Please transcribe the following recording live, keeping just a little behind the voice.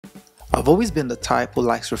I've always been the type who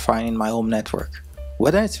likes refining my home network,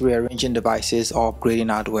 whether it's rearranging devices or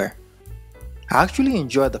upgrading hardware. I actually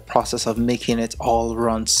enjoy the process of making it all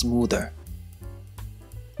run smoother.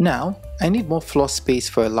 Now, I need more floor space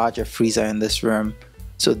for a larger freezer in this room,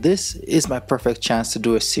 so this is my perfect chance to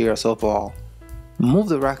do a serious overhaul. Move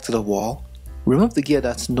the rack to the wall, remove the gear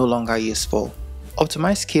that's no longer useful,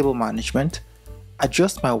 optimize cable management,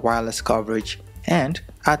 adjust my wireless coverage, and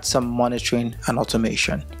add some monitoring and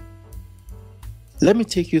automation. Let me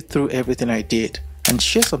take you through everything I did and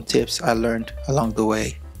share some tips I learned along the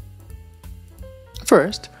way.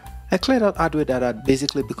 First, I cleared out hardware that had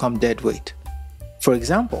basically become deadweight. For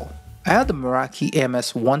example, I had the Meraki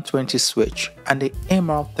MS120 switch and the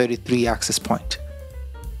MR33 access point.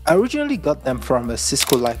 I originally got them from a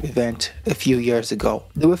Cisco Live event a few years ago.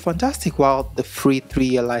 They were fantastic while the free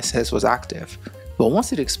 3-year license was active, but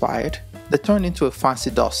once it expired, they turned into a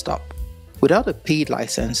fancy doorstop. Without a paid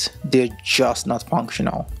license, they're just not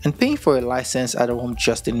functional, and paying for a license at home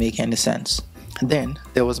just didn't make any sense. Then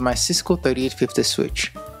there was my Cisco 3850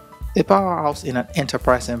 switch, a powerhouse in an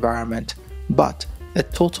enterprise environment, but a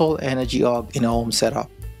total energy hog in a home setup.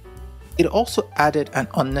 It also added an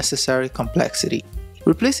unnecessary complexity.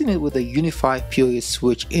 Replacing it with a unified PoE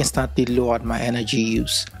switch instantly lowered my energy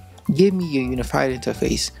use, gave me a unified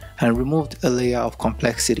interface, and removed a layer of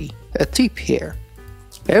complexity. A tip here: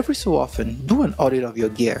 every so often, do an audit of your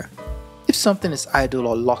gear. If something is idle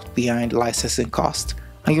or locked behind licensing cost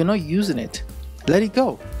and you're not using it, let it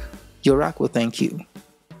go. Your rack will thank you.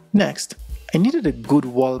 Next, I needed a good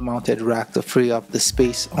wall-mounted rack to free up the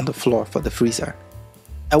space on the floor for the freezer.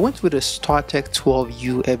 I went with a Startech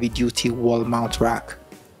 12U heavy-duty wall mount rack.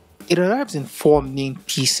 It arrives in 4 main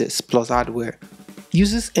pieces plus hardware,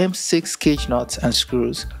 uses M6 cage nuts and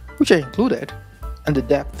screws, which are included, and the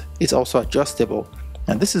depth is also adjustable,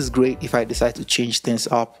 and this is great if I decide to change things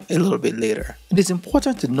up a little bit later. It is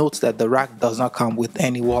important to note that the rack does not come with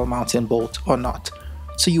any wall mounting bolt or nut,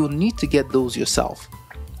 so you will need to get those yourself.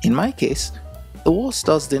 In my case, the wall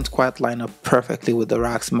studs didn't quite line up perfectly with the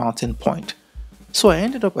rack's mounting point, so I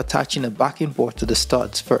ended up attaching a backing board to the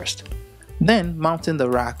studs first, then mounting the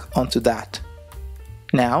rack onto that.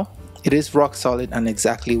 Now, it is rock solid and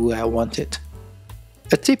exactly where I want it.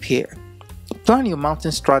 A tip here: plan your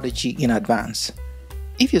mounting strategy in advance.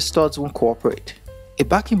 If your studs won't cooperate, a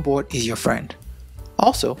backing board is your friend.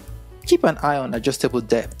 Also, keep an eye on adjustable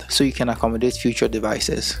depth so you can accommodate future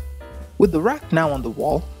devices. With the rack now on the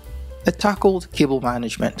wall, I tackled cable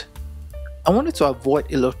management. I wanted to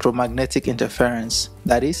avoid electromagnetic interference,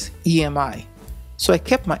 that is, EMI, so I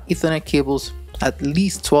kept my Ethernet cables at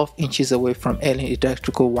least 12 inches away from any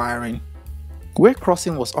electrical wiring. Where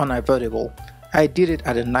crossing was unavoidable, I did it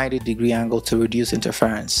at a 90-degree angle to reduce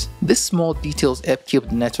interference. These small details help keep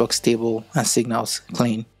the network stable and signals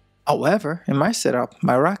clean. However, in my setup,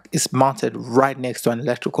 my rack is mounted right next to an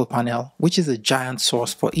electrical panel, which is a giant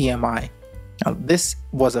source for EMI. Now, this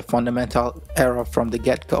was a fundamental error from the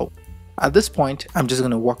get-go. At this point, I'm just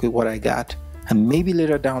going to work with what I got, and maybe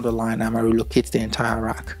later down the line I might relocate the entire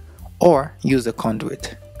rack, or use a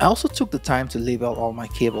conduit. I also took the time to label all my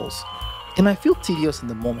cables. It might feel tedious in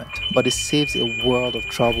the moment, but it saves a world of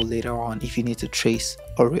trouble later on if you need to trace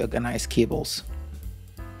or reorganize cables.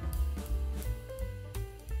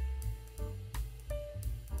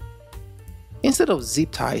 Instead of zip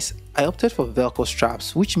ties, I opted for Velcro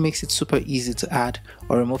straps, which makes it super easy to add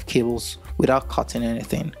or remove cables without cutting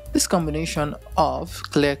anything. This combination of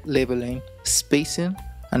clear labeling, spacing,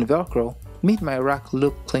 and Velcro made my rack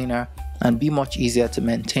look cleaner and be much easier to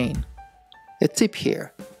maintain. A tip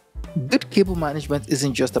here: good cable management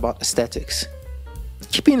isn't just about aesthetics.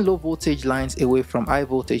 Keeping low voltage lines away from high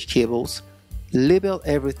voltage cables, label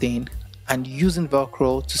everything, and using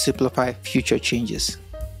Velcro to simplify future changes.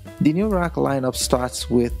 The new rack lineup starts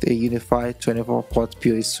with a unified 24-port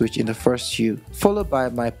PoE switch in the first U, followed by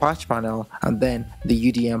my patch panel and then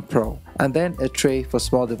the UDM Pro, and then a tray for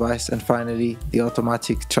small device, and finally the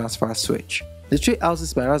automatic transfer switch. The tray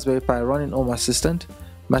houses my Raspberry Pi running Home Assistant,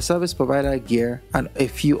 my service provider gear, and a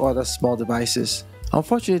few other small devices.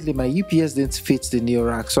 Unfortunately, my UPS didn't fit the new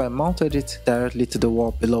rack, so I mounted it directly to the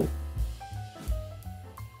wall below.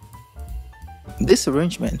 This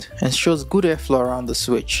arrangement ensures good airflow around the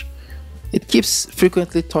switch. It keeps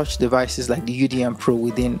frequently touched devices like the UDM Pro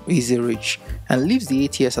within easy reach and leaves the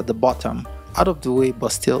ATS at the bottom, out of the way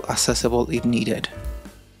but still accessible if needed.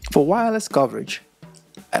 For wireless coverage,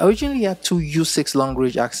 I originally had 2 U6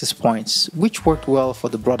 long-range access points, which worked well for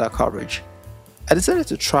the broader coverage. I decided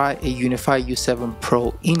to try a unified U7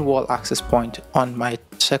 Pro in-wall access point on my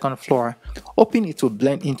second floor, hoping it would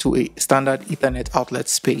blend into a standard Ethernet outlet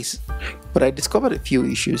space, but I discovered a few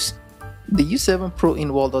issues. The U7 Pro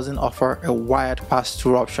in-wall doesn't offer a wired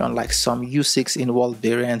pass-through option like some U6 in-wall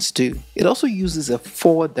variants do. It also uses a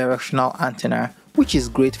forward directional antenna, which is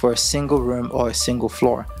great for a single room or a single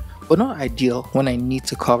floor, but not ideal when I need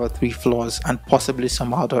to cover 3 floors and possibly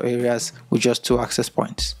some outdoor areas with just 2 access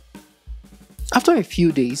points. After a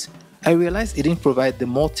few days, I realized it didn't provide the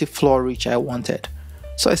multi-floor reach I wanted,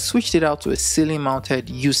 so I switched it out to a ceiling-mounted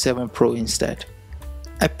U7 Pro instead.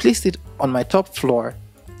 I placed it on my top floor,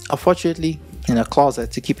 unfortunately in a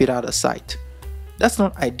closet to keep it out of sight. That's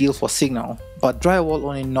not ideal for signal, but drywall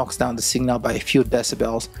only knocks down the signal by a few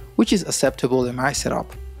decibels, which is acceptable in my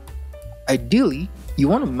setup. Ideally, you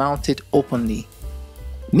want to mount it openly.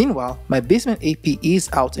 Meanwhile, my basement AP is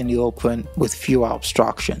out in the open with fewer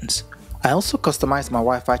obstructions. I also customized my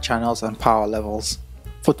Wi-Fi channels and power levels.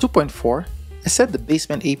 For 2.4, I set the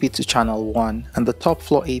basement AP to channel 1 and the top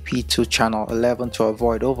floor AP to channel 11 to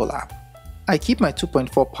avoid overlap. I keep my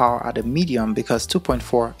 2.4 power at a medium because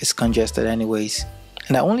 2.4 is congested anyways,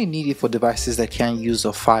 and I only need it for devices that can't use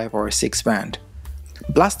a 5 or a 6 band.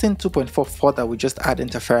 Blasting 2.4 further will just add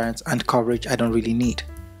interference and coverage I don't really need.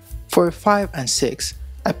 For a 5 and 6,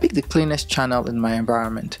 I pick the cleanest channel in my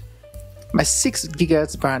environment. My 6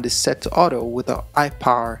 GHz band is set to auto with a high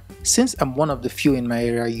power since I'm one of the few in my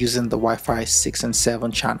area using the Wi-Fi 6 and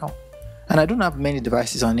 7 channel, and I don't have many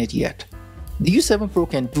devices on it yet. The U7 Pro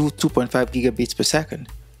can do 2.5 gigabits per second,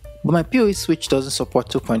 but my PoE switch doesn't support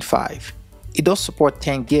 2.5. It does support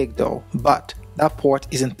 10 gig though, but that port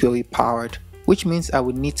isn't PoE powered, which means I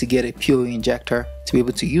would need to get a PoE injector to be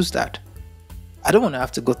able to use that. I don't want to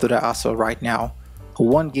have to go through that hassle right now.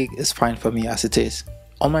 1 gig is fine for me as it is.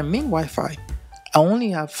 On my main Wi-Fi, I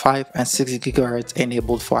only have 5 and 6 GHz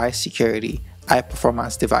enabled for high security, high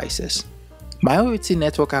performance devices. My IoT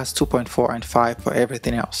network has 2.4 and 5 for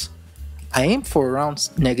everything else. I aim for around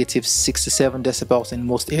negative 6 to 7 decibels in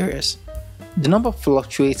most areas. The number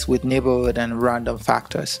fluctuates with neighborhood and random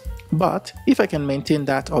factors, but if I can maintain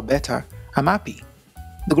that or better, I'm happy.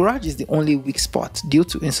 The garage is the only weak spot due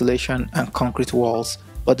to insulation and concrete walls,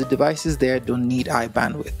 but the devices there don't need high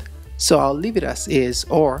bandwidth. So I'll leave it as is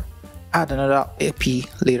or add another AP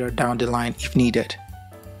later down the line if needed.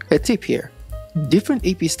 A tip here, different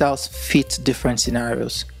AP styles fit different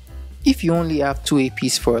scenarios. If you only have 2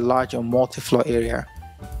 APs for a large or multi-floor area,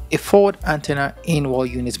 a forward antenna in-wall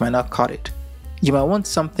unit might not cut it. You might want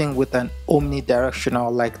something with an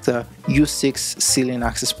omnidirectional like the U6 ceiling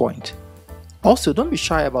access point. Also, don't be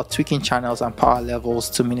shy about tweaking channels and power levels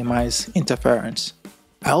to minimize interference.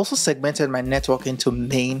 I also segmented my network into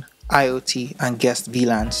main, IoT, and guest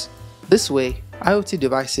VLANs. This way, IoT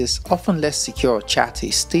devices, often less secure or chatty,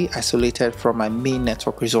 stay isolated from my main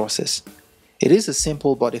network resources. It is a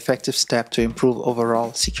simple but effective step to improve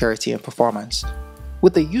overall security and performance.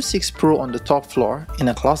 With the U6 Pro on the top floor in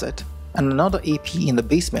a closet and another AP in the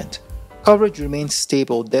basement, coverage remains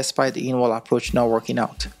stable despite the in-wall approach not working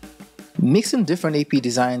out. Mixing different AP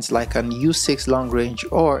designs like an U6 long range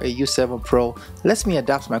or a U7 Pro lets me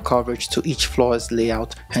adapt my coverage to each floor's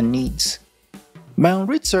layout and needs. My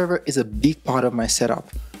on-read server is a big part of my setup.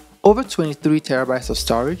 Over 23 terabytes of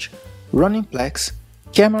storage, running Plex,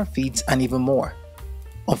 camera feeds, and even more.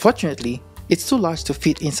 Unfortunately, it's too large to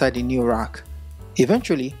fit inside the new rack.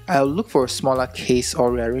 Eventually, I'll look for a smaller case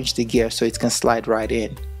or rearrange the gear so it can slide right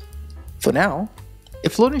in. For now, a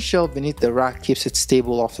floating shelf beneath the rack keeps it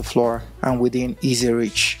stable off the floor and within easy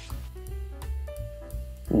reach.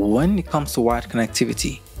 When it comes to wired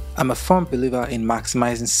connectivity, I'm a firm believer in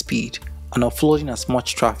maximizing speed and offloading as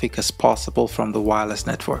much traffic as possible from the wireless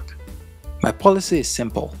network. My policy is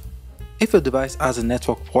simple. If a device has a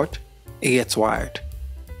network port, it gets wired.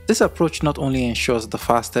 This approach not only ensures the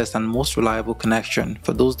fastest and most reliable connection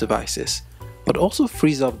for those devices, but also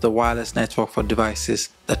frees up the wireless network for devices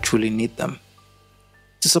that truly need them.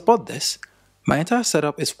 To support this, my entire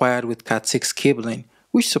setup is wired with Cat6 cabling,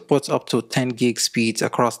 which supports up to 10 gig speeds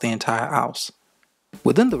across the entire house.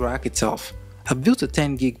 Within the rack itself, I've built a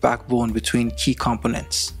 10 gig backbone between key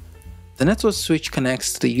components. The network switch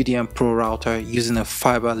connects to the UDM Pro router using a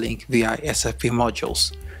fiber link via SFP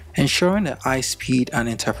modules, ensuring a high speed and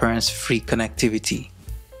interference-free connectivity.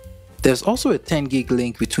 There's also a 10 gig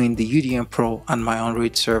link between the UDM Pro and my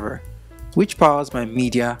on-read server, which powers my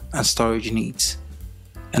media and storage needs.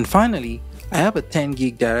 And finally, I have a 10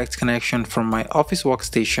 gig direct connection from my office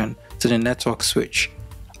workstation to the network switch,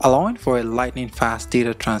 allowing for a lightning-fast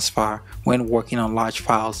data transfer when working on large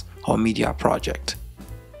files or media project.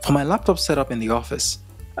 For my laptop setup in the office,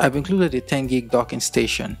 I've included a 10 gig docking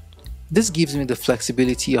station. This gives me the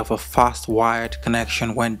flexibility of a fast wired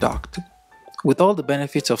connection when docked, with all the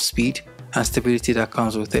benefits of speed and stability that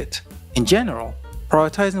comes with it. In general,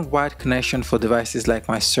 Prioritizing wired connection for devices like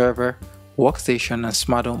my server, workstation, and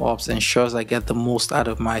smart home apps ensures I get the most out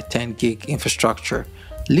of my 10 gig infrastructure,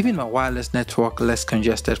 leaving my wireless network less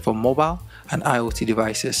congested for mobile and IoT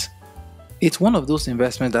devices. It's one of those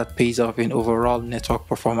investments that pays off in overall network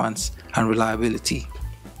performance and reliability.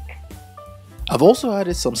 I've also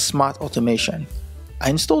added some smart automation.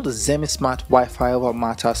 I installed a semi-smart Wi-Fi over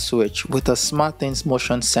Matter switch with a SmartThings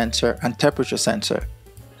motion sensor and temperature sensor.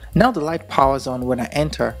 Now the light powers on when I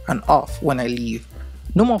enter and off when I leave.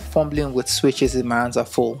 No more fumbling with switches if my hands are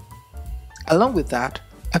full. Along with that,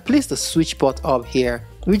 I placed the switch port hub here,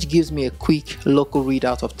 which gives me a quick local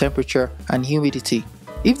readout of temperature and humidity.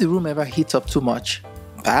 If the room ever heats up too much,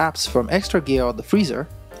 perhaps from extra gear or the freezer,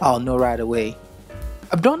 I'll know right away.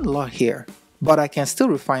 I've done a lot here, but I can still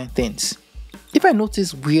refine things. If I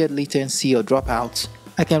notice weird latency or dropouts,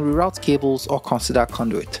 I can reroute cables or consider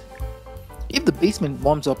conduit. If the basement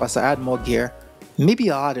warms up as I add more gear,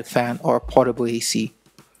 maybe I'll add a fan or a portable AC.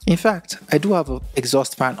 In fact, I do have an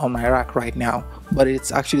exhaust fan on my rack right now, but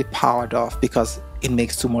it's actually powered off because it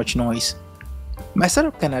makes too much noise. My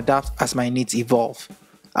setup can adapt as my needs evolve.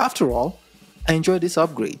 After all, I enjoy these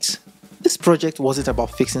upgrades. This project wasn't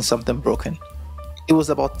about fixing something broken. It was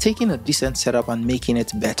about taking a decent setup and making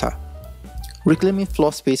it better. Reclaiming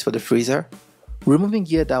floor space for the freezer, removing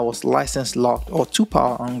gear that was license locked or too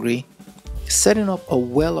power hungry, setting up a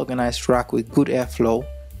well-organized rack with good airflow,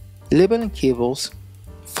 labeling cables,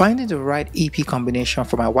 finding the right EP combination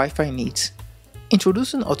for my Wi-Fi needs,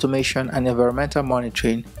 introducing automation and environmental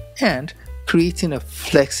monitoring, and creating a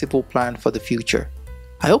flexible plan for the future.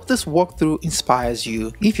 I hope this walkthrough inspires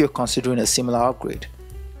you if you're considering a similar upgrade.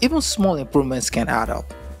 Even small improvements can add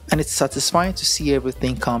up, and it's satisfying to see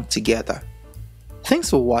everything come together. Thanks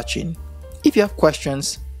for watching. If you have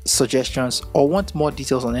questions, suggestions, or want more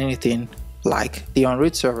details on anything, like the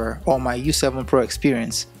on-raid server or my U7 Pro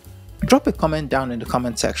experience, drop a comment down in the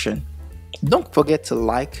comment section. Don't forget to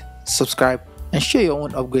like, subscribe, and share your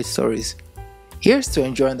own upgrade stories. Here's to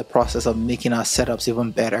enjoying the process of making our setups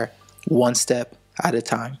even better, one step at a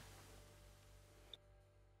time.